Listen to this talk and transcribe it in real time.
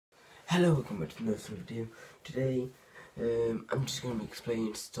Hello, welcome back to another video. Today, I'm just going to be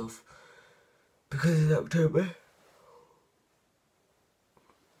explaining stuff because it's October.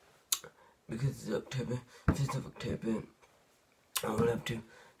 Because it's October, 5th of October, I will have to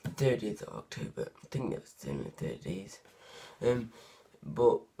 30th of October. I think that's only 30 days.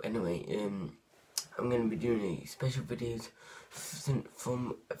 But anyway, I'm going to be doing a special videos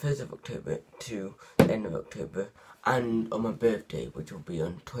from 1st of October to the end of October, and on my birthday, which will be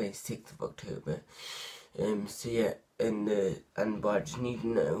on 26th of October. So yeah, but I just need to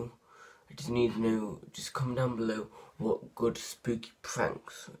know, just comment down below what good spooky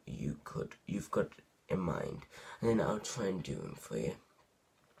pranks you've got in mind, and then I'll try and do them for you.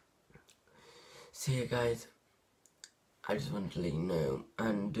 So yeah guys, I just wanted to let you know,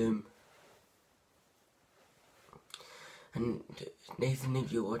 and Nathan,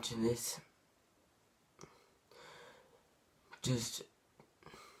 if you're watching this, just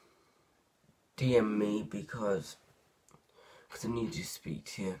DM me because I need to speak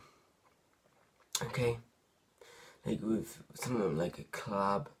to you. Okay? Like with something like a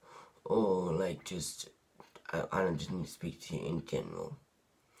collab, or like just I just need to speak to you in general.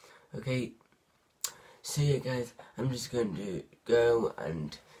 Okay? So yeah guys, I'm just going to go,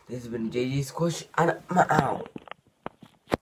 and this has been JD Squash, and I'm out.